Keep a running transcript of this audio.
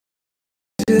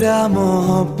गजरा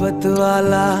मोहब्बत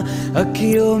वाला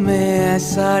अखियों में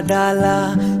ऐसा डाला,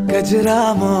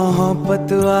 गजरा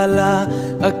मोहब्बत वाला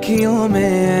अखियों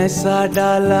में ऐसा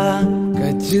डाला,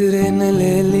 गजरे ने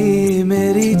ले ली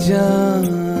मेरी जान,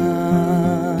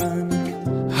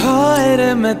 हाय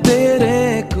रे मैं तेरे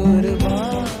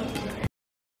कुर्बान।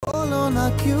 बोलो ना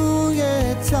क्यों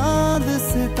ये चांद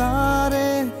सितारे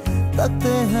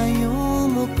तकते हैं यूं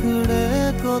मुखड़े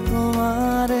को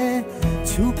तुम्हारे,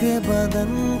 छूके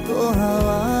बदन को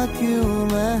हवा क्यों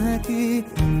महकी,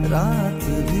 रात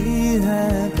भी है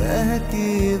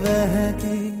बहकी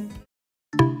बहकी।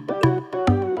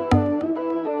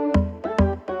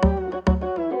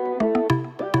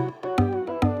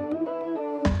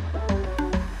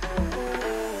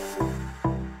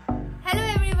 Hello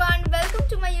everyone, welcome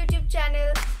to my YouTube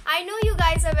channel. I know you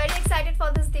guys are very excited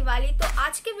for this Diwali. तो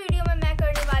आज के वीडियो में मैं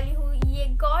करने वाली हूँ ये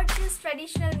gorgeous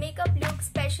traditional makeup look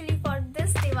specially for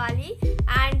this Diwali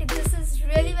and this is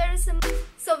really very simple.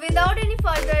 So without any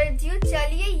further ado,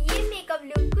 चलिए ये makeup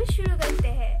look को शुरू करते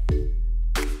हैं.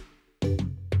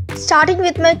 Starting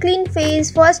with my clean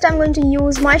face, first I'm going to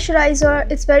use moisturizer.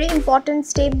 It's very important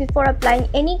step before applying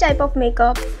any type of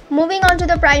makeup. Moving on to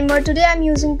the primer, today I'm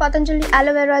using Patanjali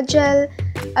AloeVera Gel.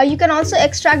 You can also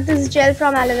extract this gel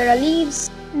from aloe vera leaves.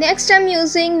 Next I'm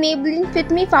using Maybelline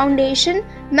FIT Me Foundation.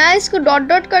 मैं इसको dot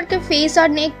dot करके face और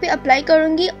नेक पे apply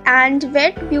करूंगी and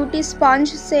wait beauty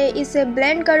sponge से इसे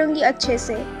blend करूंगी अच्छे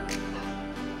से.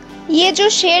 ये जो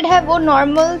शेड है वो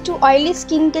नॉर्मल टू ऑयली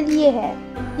स्किन के लिए है.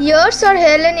 ईयर्स और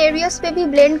हेयरलाइन एरियाज पे भी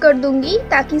ब्लेंड कर दूंगी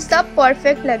ताकि सब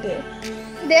परफेक्ट लगे.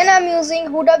 Then I am using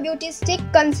Hooda beauty stick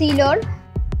concealer.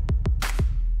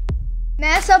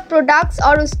 मैं सब प्रोडक्ट्स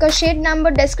और उसका शेड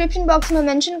नंबर डिस्क्रिप्शन बॉक्स में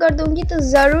मेंशन कर दूंगी तो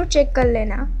ज़रूर चेक कर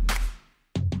लेना.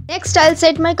 Next I'll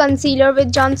set my concealer with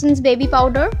Johnson's baby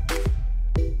powder.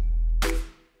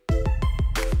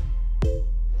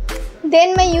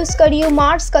 Then मैं यूज़ कर रही हूँ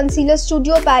Mars Concealer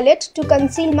Studio Palette to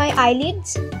conceal my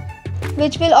eyelids,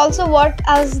 which will also work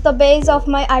as the base of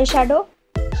my eyeshadow.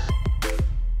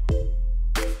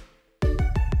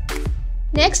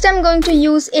 Next I'm going to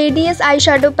use A.D.S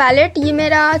eyeshadow palette. ये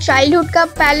मेरा childhood का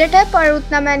palette है पर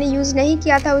उतना मैंने यूज़ नहीं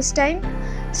किया था उस टाइम.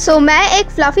 So मैं एक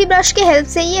फ्लफी ब्रश के हेल्प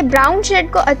से ये ब्राउन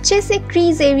शेड को अच्छे से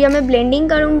क्रीज एरिया में ब्लेंडिंग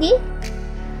करूँगी.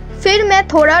 फिर मैं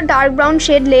थोड़ा डार्क ब्राउन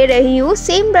शेड ले रही हूँ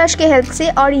सेम ब्रश के हेल्प से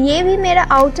और ये भी मेरा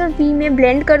आउटर वी में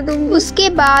ब्लेंड कर दूँगी. उसके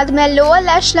बाद मैं लोअर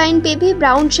लैश लाइन पे भी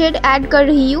ब्राउन शेड ऐड कर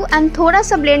रही हूँ एंड थोड़ा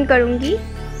सा ब्लेंड करूँगी.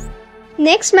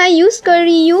 नेक्स्ट मैं यूज़ कर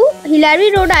रही हूँ Hillary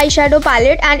road eye shadow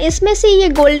palette and इसमें से ये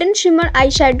गोल्डन शिमर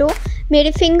आई शेडो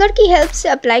मेरे फिंगर की हेल्प से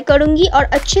अप्लाई करूँगी और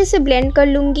अच्छे से ब्लेंड कर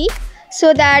लूँगी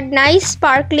so that nice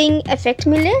sparkling effect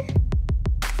मिले.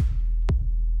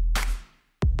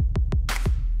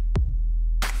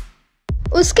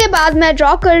 उसके बाद मैं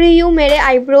ड्रॉ कर रही हूँ मेरे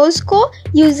आईब्रोज को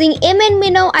using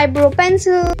Menow eyebrow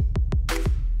pencil.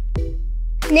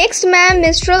 Next मैं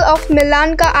मिस्ट्रल ऑफ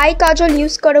मिलान का आई काजल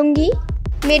यूज़ करूँगी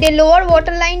मेरे लोअर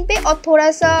वाटर लाइन पे और थोड़ा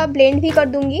सा ब्लेंड भी कर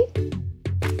दूंगी.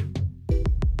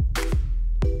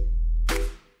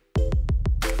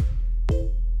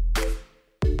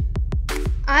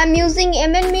 I am using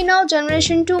Menow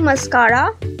Generation 2 Mascara.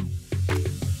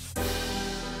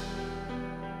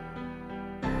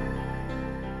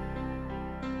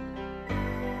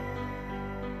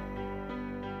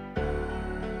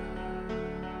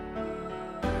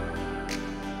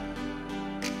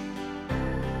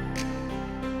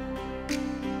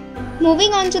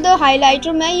 Moving on to the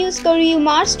highlighter, मैं यूज़ कर रही हूँ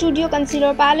मार्स स्टूडियो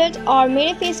कंसीलर पैलेट और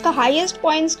मेरे फेस का हाईएस्ट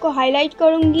पॉइंट्स को हाईलाइट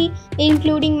करूँगी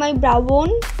इंक्लूडिंग माय ब्राउ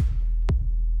बोन.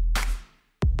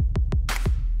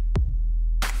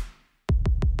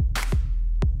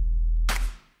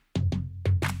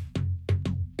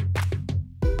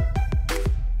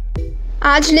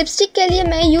 आज लिपस्टिक के लिए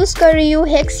मैं यूज़ कर रही हूँ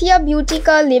हेक्सिया ब्यूटी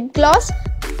का लिप ग्लॉस.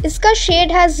 इसका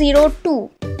शेड है 02.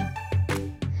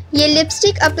 ये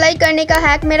लिपस्टिक अप्लाई करने का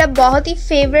हैक मेरा बहुत ही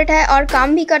फेवरेट है और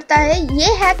काम भी करता है.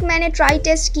 ये हैक मैंने ट्राई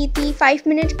टेस्ट की थी 5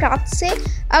 मिनट क्राफ्ट से.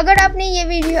 अगर आपने ये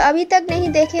वीडियो अभी तक नहीं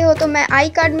देखे हो तो मैं आई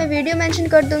कार्ड में वीडियो मेंशन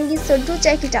कर दूंगी, so do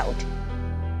check it out.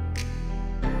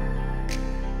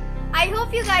 I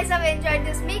hope you guys have enjoyed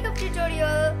this makeup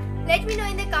tutorial. Let me know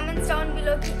in the comments down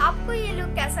below कि आपको ये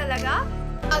लुक कैसा लगा.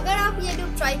 अगर आप ये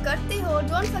लुक ट्राई करते हो,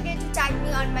 don't forget to tag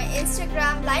me on my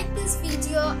Instagram, like this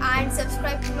video and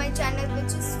subscribe to my channel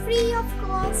which is free of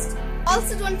cost.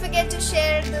 Also don't forget to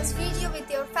share this video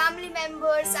with your family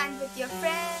members and with your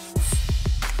friends.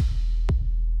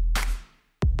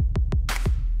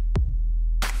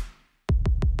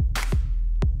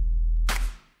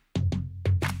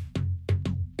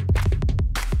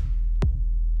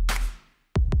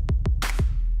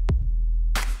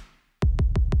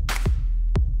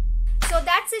 So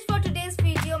that's it for today.